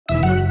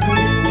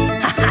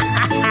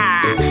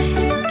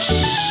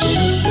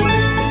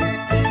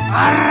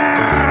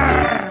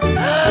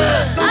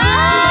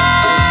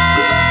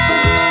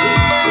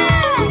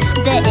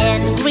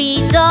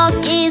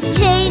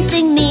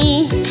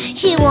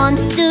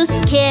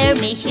to scare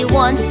me, he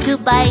wants to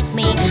bite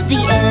me. The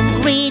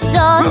angry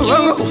dog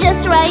is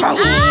just right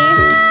here.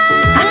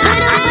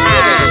 Little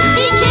baby,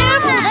 be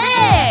careful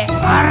there.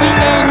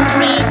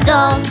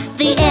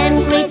 The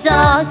angry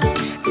dog,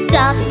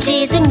 stop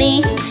chasing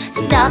me,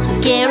 stop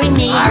scaring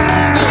me.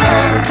 The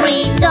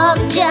angry dog,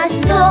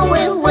 just go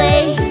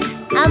away.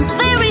 I'm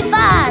very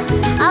fast,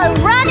 I'll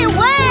run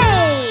away.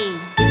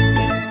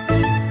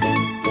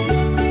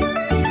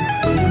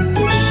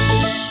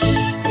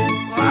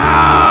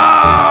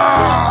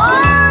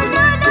 Oh,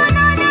 no, no,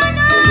 no, no,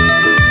 no.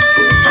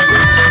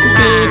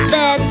 Big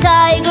bad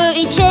tiger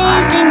is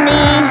chasing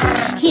me.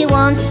 He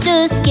wants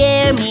to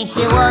scare me,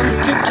 he wants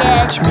to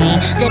catch me.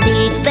 The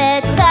big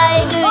bad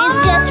tiger is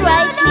just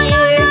right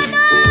here.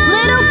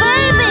 Little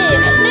baby,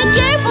 be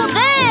careful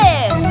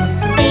there.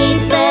 Big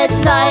bad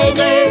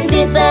tiger,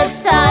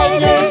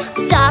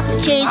 stop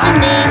chasing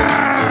me,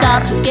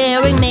 stop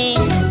scaring me.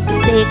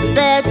 Big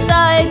bad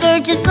tiger,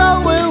 just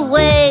go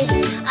away.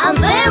 I'm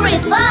very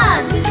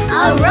fast,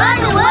 I'll run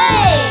away.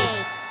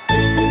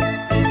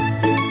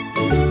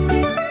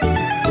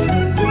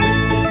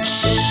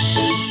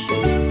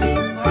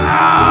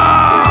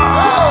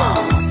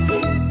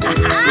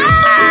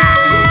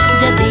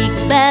 The big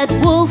bad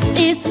wolf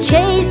is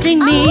chasing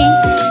me.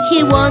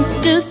 He wants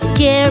to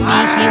scare me,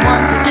 he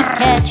wants to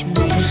catch me.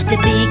 The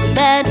big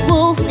bad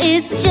wolf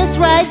is just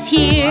right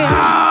here.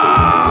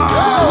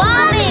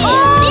 Mommy,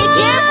 be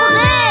careful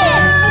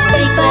there.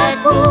 Big bad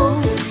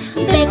wolf,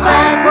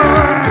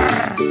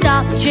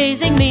 stop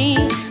chasing me,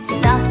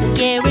 stop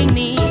scaring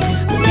me.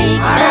 Big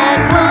bad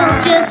wolf,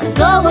 just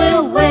go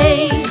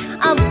away.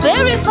 I'm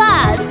very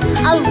fast,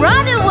 I'll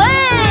run away.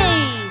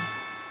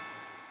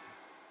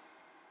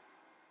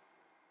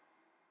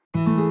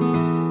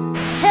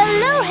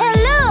 Hello,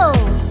 hello.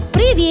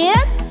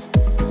 Привет.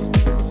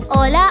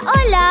 Hola,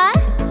 hola.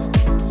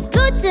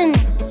 Guten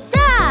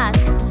Tag.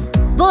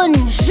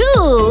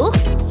 Bonjour.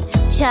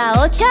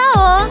 Ciao,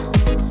 ciao.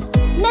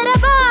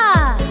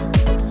 Merhaba.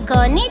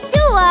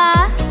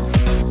 Konnichiwa.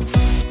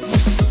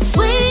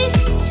 We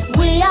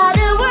are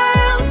the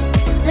world.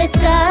 Let's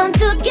come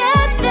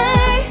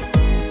together.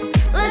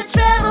 Let's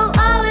travel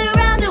all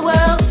around the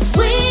world.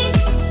 We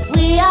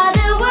are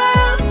the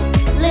world.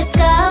 Let's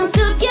come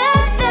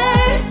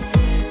together.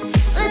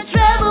 Let's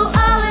travel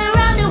all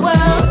around the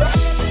world.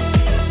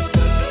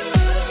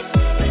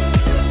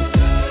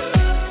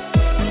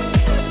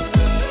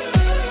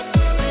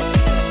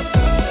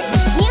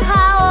 Ni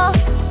hao,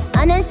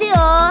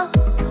 annyeonghaseyo,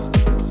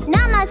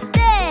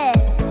 namaste,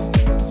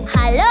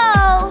 hello,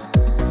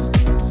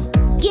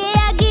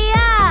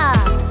 gia,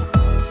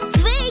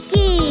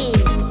 sveiki,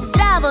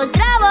 zdravo,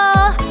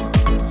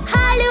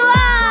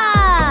 halua.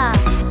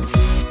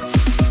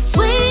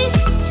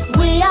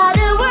 We are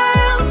the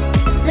world.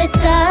 Let's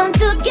come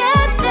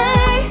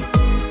together.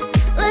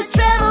 Let's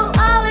travel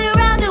all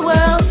around the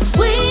world.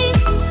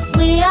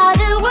 We are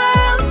the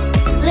world.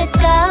 Let's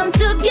come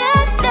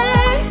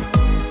together.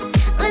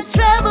 Let's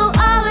travel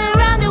all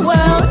around the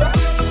world.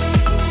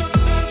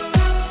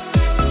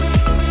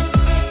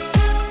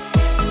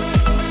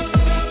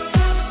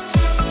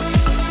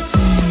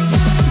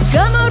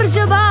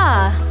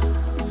 Gamurjaba,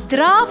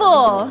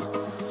 zdravo,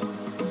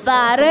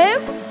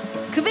 barev,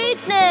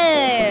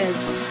 kvitnec,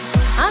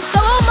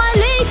 assalamu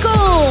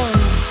alaikum,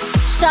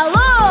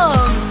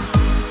 shalom,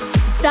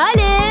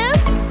 salim,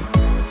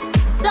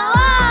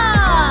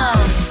 salam.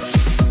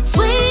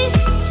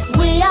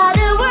 We are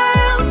the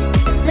world.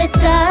 Let's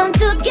come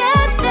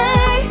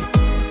together.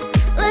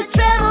 Let's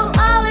travel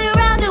all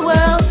around the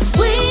world.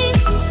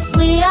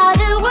 We are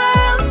the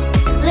world.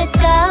 Let's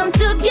come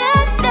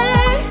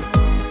together.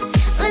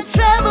 Let's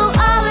travel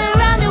all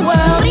around the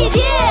world.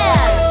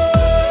 Привет!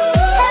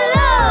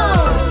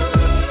 Hello!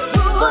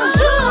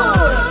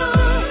 Bonjour!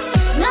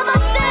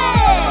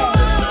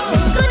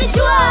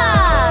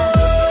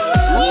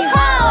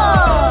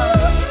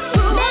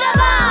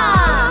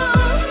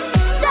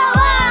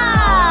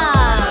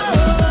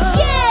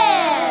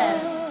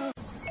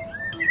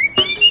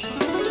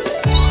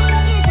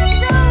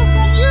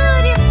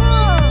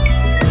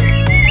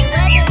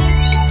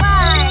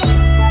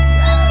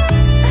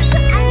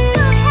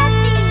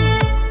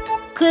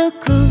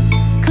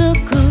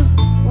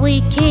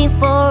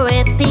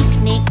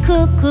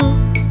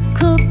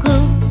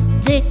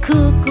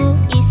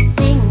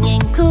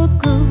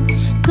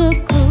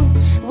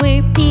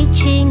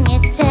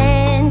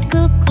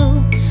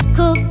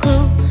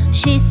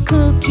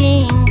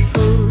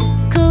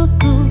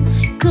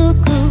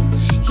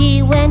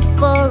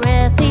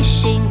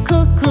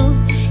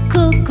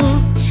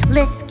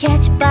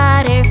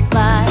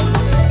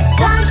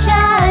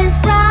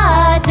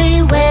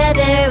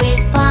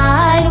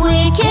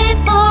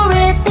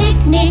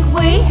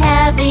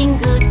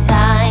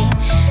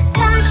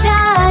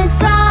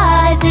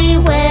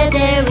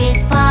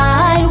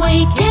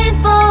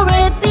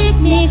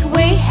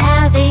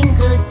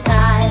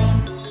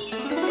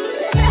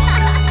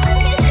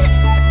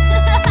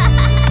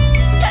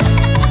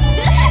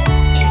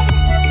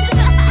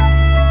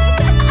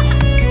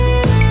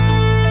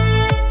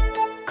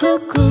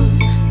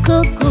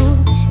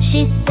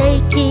 She's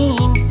taking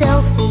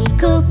selfie,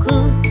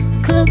 cuckoo,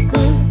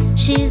 cuckoo.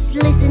 She's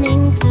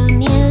listening to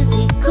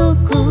music,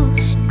 cuckoo,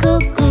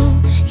 cuckoo.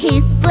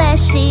 He's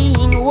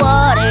splashing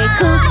water,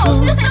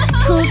 cuckoo,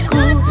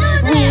 cuckoo.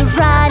 We're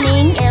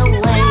running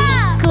away,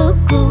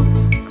 cuckoo,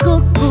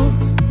 cuckoo.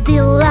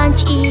 The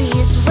lunch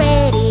is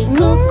ready,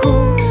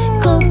 cuckoo,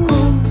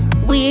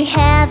 cuckoo. We're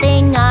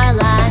having our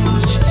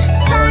lunch.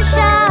 Sun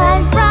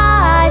shines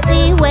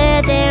brightly,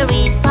 weather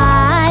is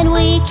fine.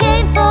 We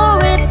came for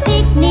a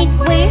picnic,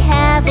 we're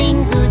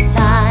having good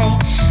time.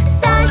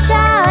 Sun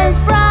shines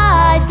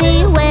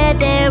brightly,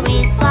 weather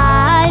is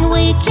fine.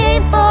 We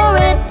came for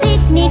a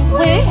picnic,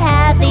 we're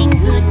having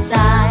good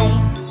time.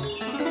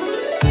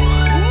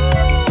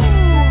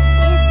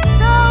 It's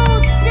so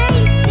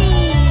tasty.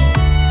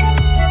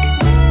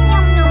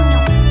 Yum, yum,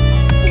 yum.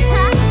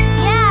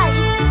 Yeah,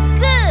 it's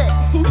good.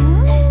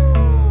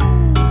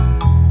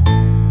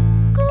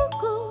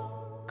 Cuckoo,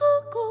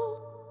 cuckoo.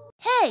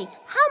 Hey,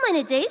 how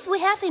many days we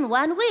have in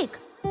 1 week?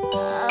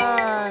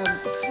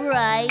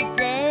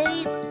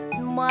 Friday,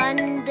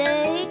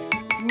 Monday.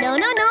 No.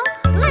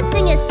 Let's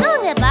sing a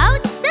song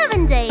about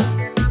 7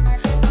 days.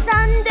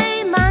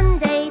 Sunday,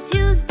 Monday,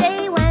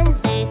 Tuesday,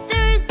 Wednesday,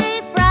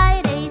 Thursday,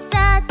 Friday,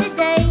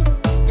 Saturday.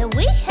 The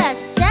week has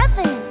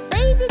 7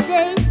 baby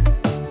days.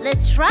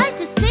 Let's try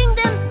to sing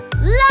them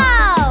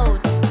loud.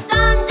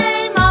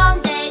 Sunday,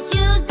 Monday,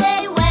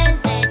 Tuesday,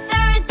 Wednesday,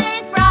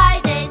 Thursday,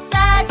 Friday,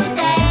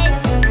 Saturday.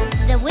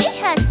 The week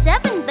has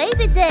 7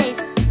 baby days.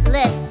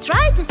 Let's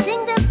try to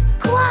sing them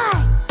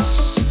quiet.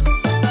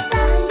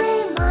 Sunday,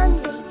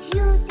 Monday,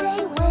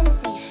 Tuesday,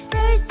 Wednesday,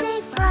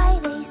 Thursday,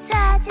 Friday,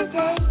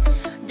 Saturday.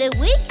 The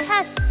week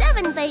has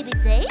 7 baby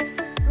days.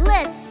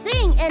 Let's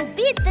sing and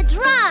beat the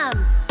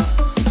drums.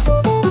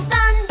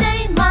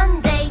 Sunday,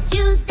 Monday,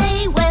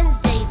 Tuesday,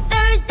 Wednesday,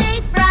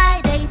 Thursday,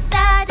 Friday,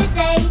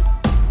 Saturday.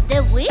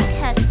 The week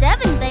has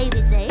 7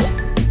 baby days.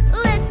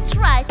 Let's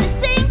try to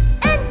sing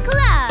and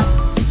clap.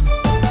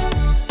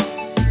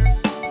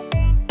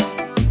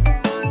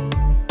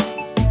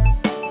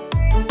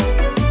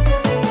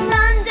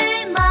 Sunday,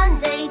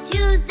 Monday,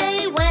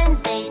 Tuesday,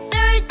 Wednesday,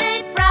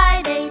 Thursday,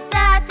 Friday,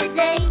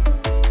 Saturday.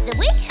 The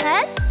week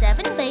has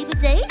 7 baby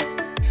days.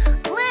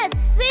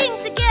 Let's sing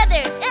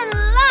together and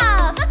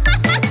laugh.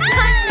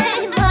 Sunday,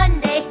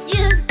 Monday,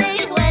 Tuesday,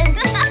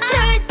 Wednesday,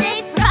 Thursday,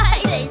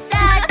 Friday,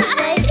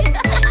 Saturday.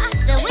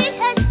 The week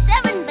has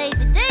 7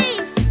 baby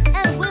days,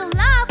 and we'll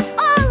love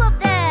all of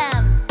them.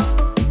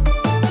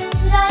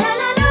 La la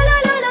la la la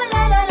la la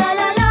la la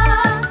la la.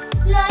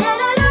 La la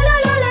la la la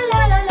la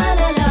la la la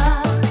la la.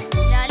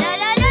 La la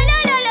la la la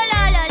la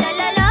la la la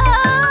la la.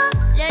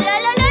 La la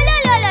la la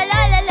la la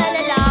la la la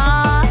la la.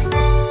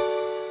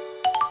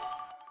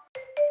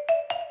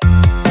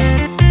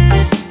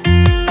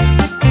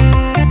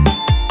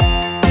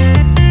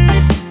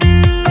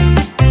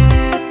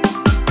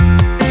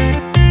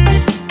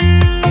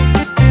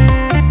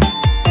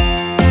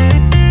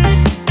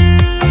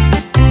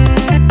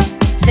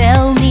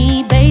 Tell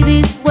me,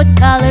 babies, what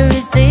color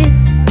is this?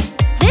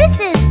 This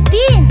is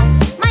pink,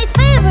 my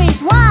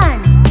favorite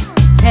one.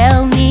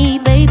 Tell me,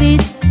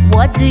 babies,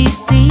 what do you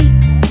see?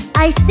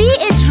 I see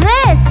a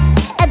dress,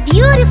 a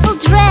beautiful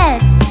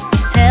dress.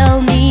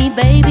 Tell me,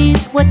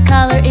 babies, what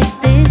color is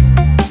this?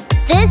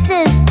 This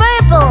is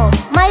purple,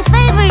 my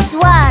favorite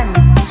one.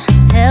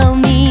 Tell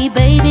me,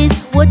 babies,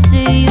 what do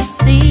you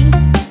see?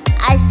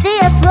 I see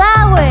a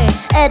flower,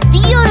 a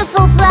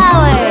beautiful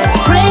flower.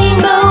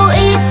 Rainbow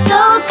is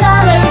so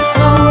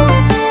colorful.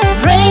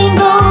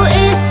 Rainbow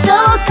is so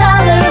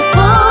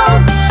colorful.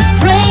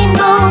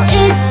 Rainbow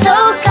is so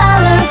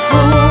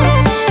colorful.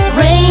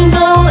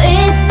 Rainbow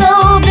is so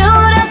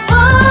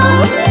beautiful.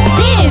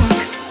 Pink,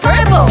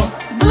 purple,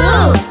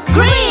 blue,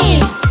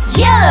 green,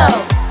 yellow,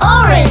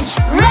 orange,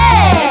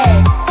 red.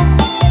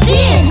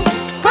 Pink,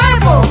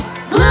 purple,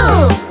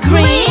 blue,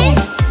 green,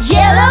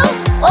 yellow,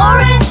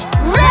 orange,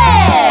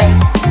 red.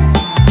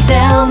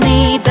 Tell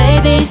me,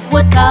 babies,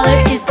 what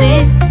color is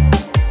this?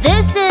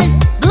 This is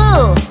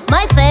blue,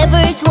 my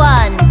favorite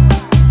one.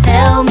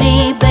 Tell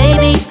me,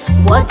 baby,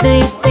 what do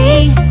you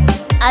see?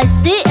 I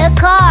see a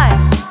car,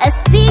 a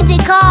speedy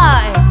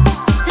car.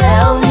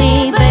 Tell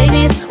me,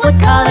 babies, what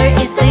color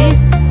is this?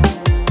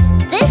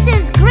 This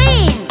is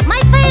green,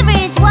 my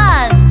favorite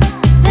one.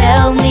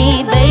 Tell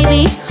me,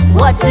 baby,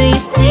 what do you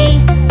see?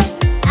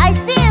 I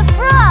see a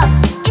frog,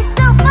 it's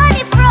so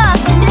funny frog.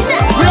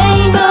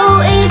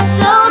 Rainbow is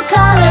so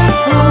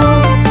colorful.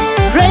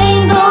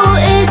 Rainbow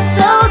is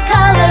so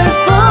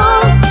colorful.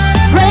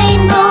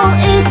 Rainbow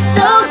is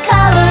so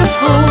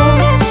colorful.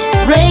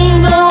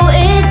 Rainbow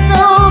is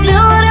so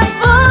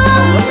beautiful.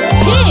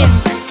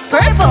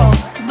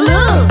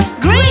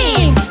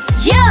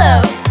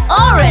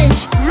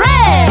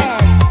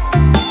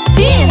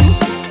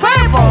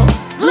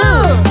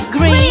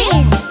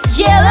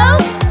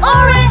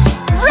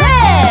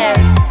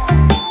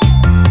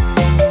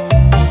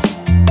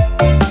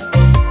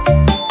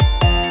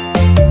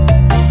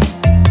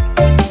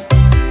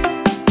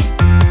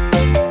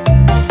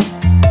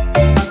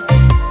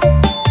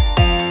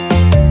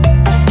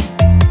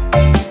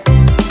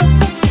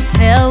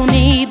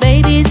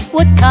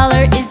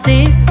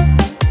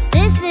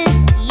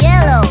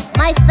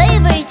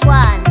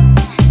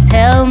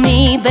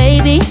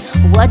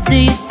 what do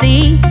you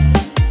see?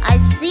 I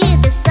see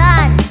the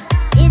sun.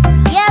 It's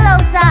yellow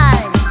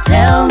sun.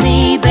 Tell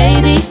me,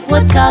 baby,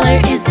 what color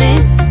is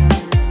this?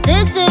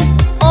 This is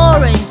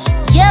orange.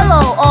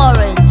 Yellow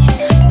orange.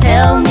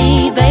 Tell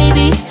me,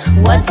 baby,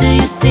 what do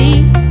you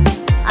see?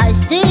 I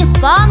see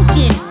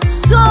pumpkin.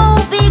 So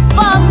big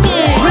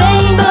pumpkin.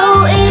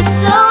 Rainbow is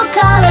so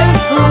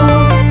colorful.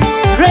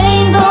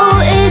 Rainbow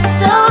is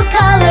so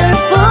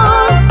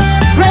colorful.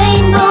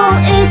 Rainbow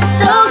is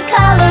so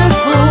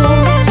colorful.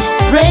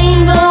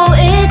 Rainbow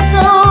is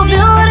so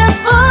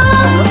beautiful.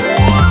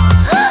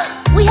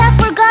 We have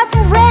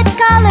forgotten red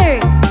color.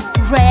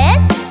 Red?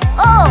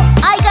 Oh,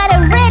 I got a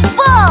red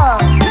ball.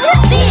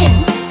 Pink,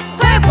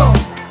 purple,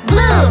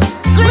 blue,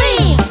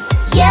 green,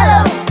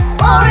 yellow,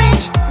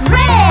 orange,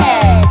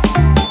 red.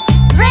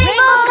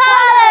 Rainbow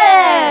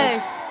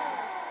colors.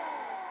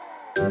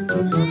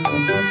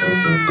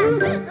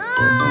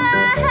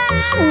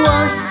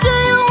 What do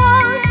you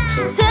want?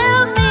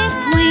 Tell me,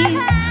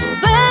 please,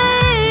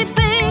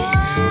 baby,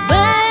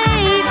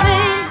 baby.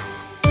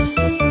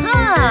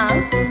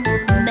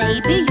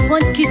 Maybe you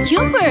want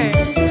cucumbers.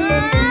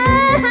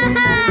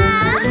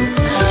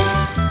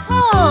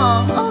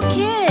 Oh,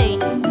 okay.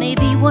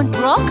 Maybe you want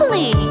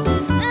broccoli.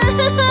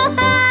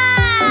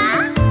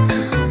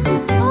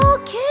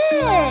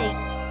 Okay.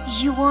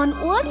 You want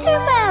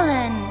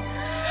watermelon.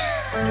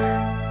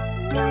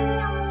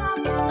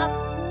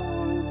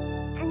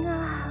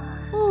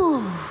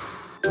 Ooh.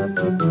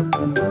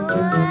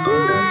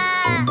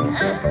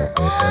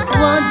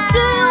 What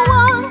do you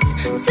want?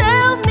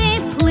 Tell me,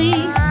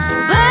 please,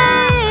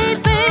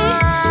 baby,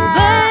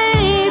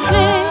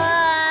 baby.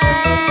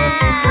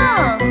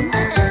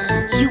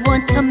 You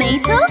want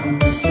tomato?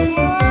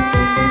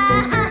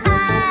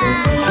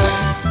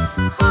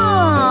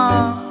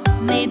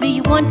 Maybe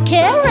you want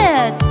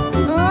carrot.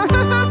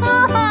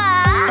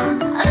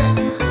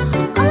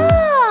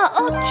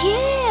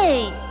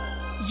 Okay.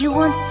 You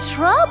want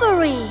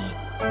strawberry.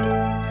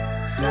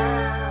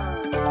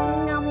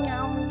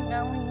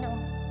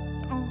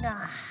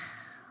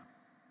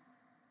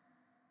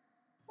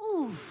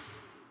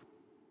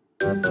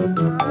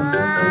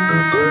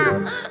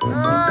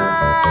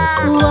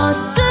 What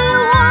do you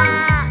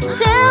want?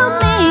 Tell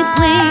me,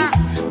 please,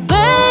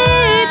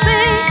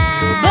 baby,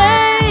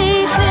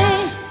 baby.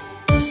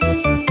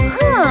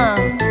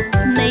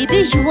 Maybe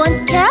you want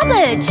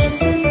cabbage.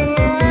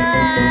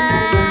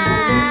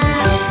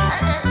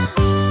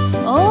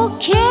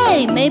 Okay,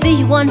 maybe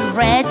you want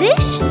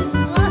radish.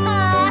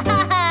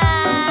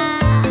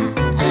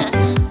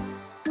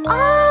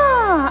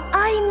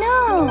 I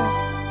know.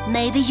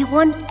 Maybe you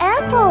want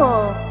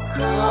apple.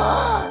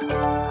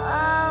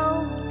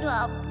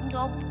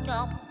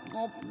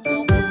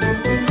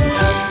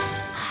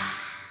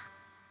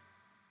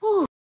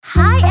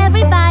 Hi,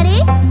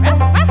 everybody.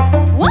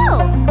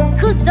 Whoa!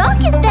 Whose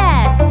dog is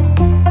that?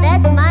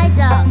 That's my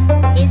dog.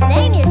 His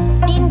name is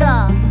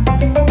Bingo.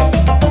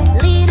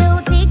 Little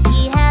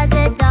Tiki has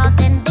a dog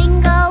and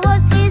Bingo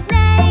was his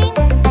name.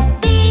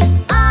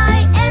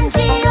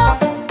 B-I-N-G-O,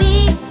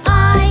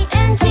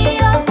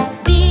 B-I-N-G-O,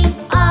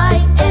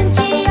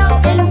 B-I-N-G-O,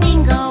 and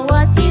Bingo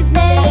was his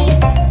name.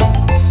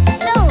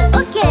 So,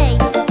 okay,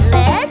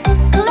 let's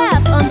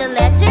clap on the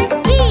letter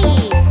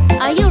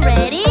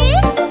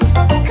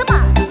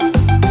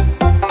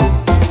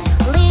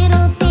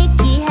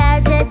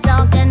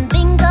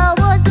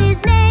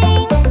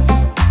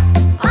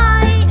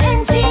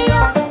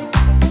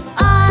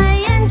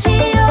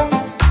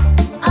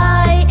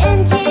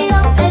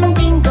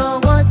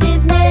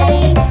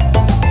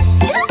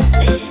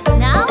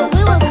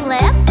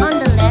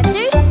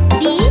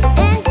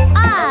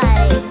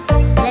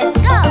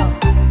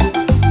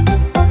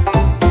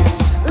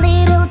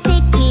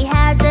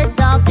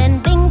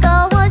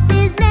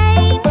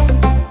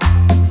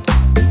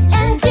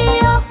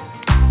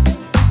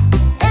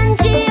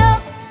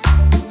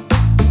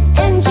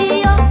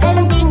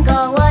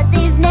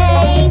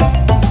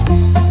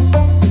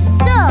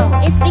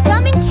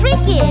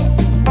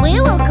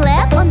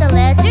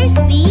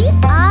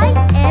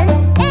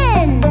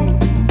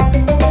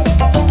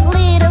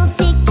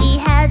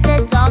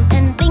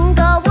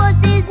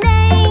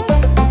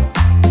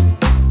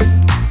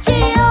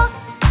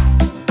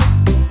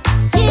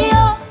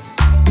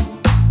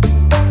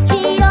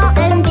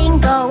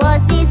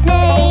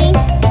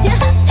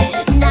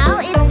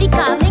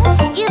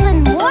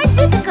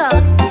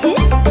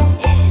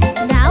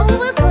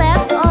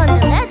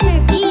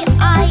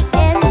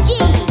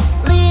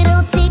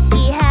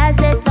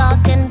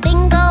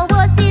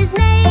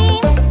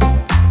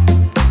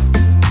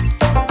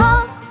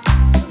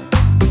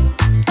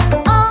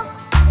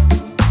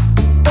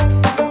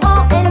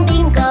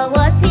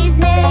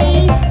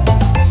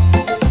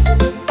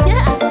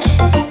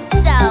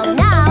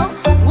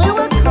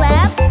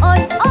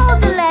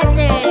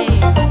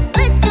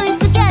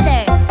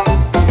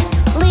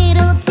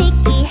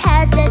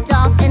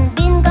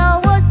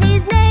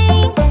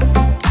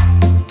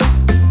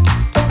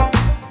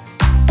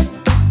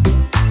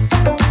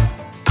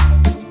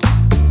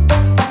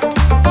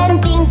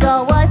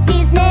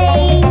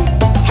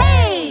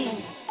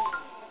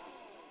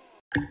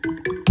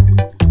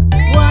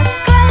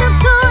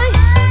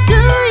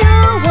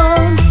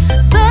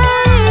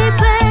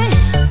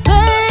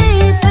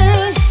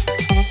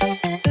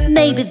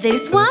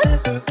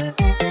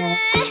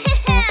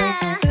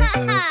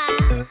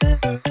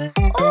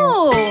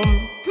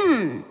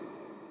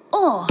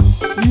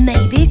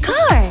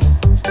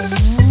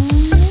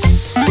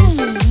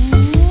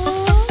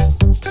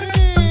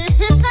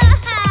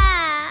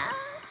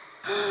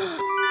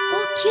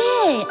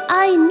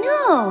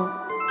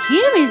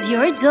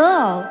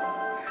doll?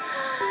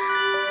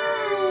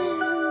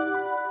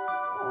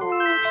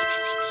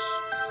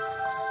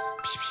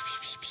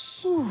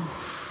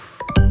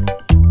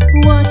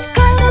 What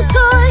kind of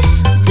toy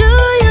do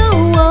you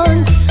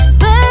want,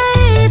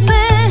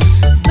 baby,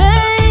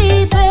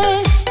 baby?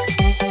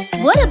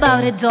 What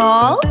about a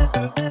doll?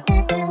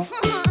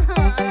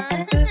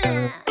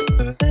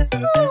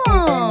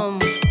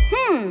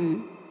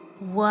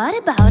 What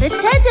about a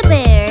teddy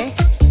bear?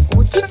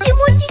 Утити,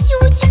 мутити,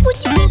 ути,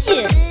 пути,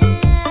 пити.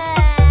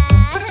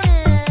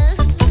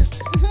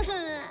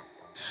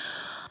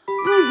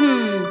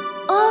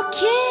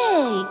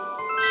 Okay,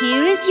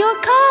 here is your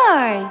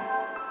car.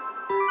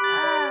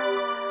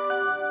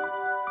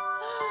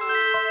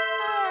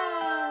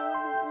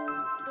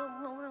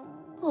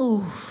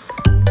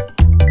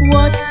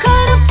 What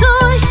kind of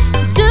toy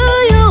do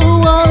you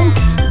want,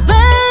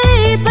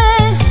 baby,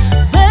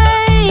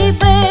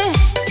 baby?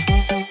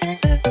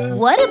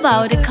 What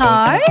about a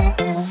car?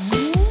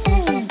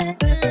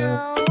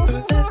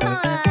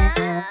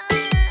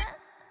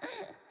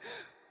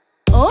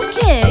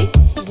 Okay,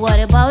 what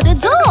about a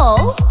doll?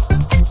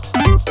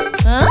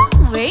 Huh?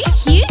 Wait,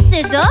 here's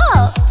the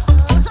doll.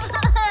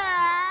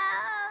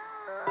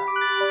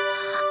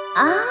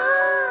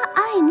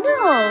 I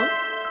know.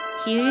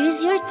 Here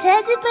is your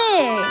teddy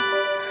bear.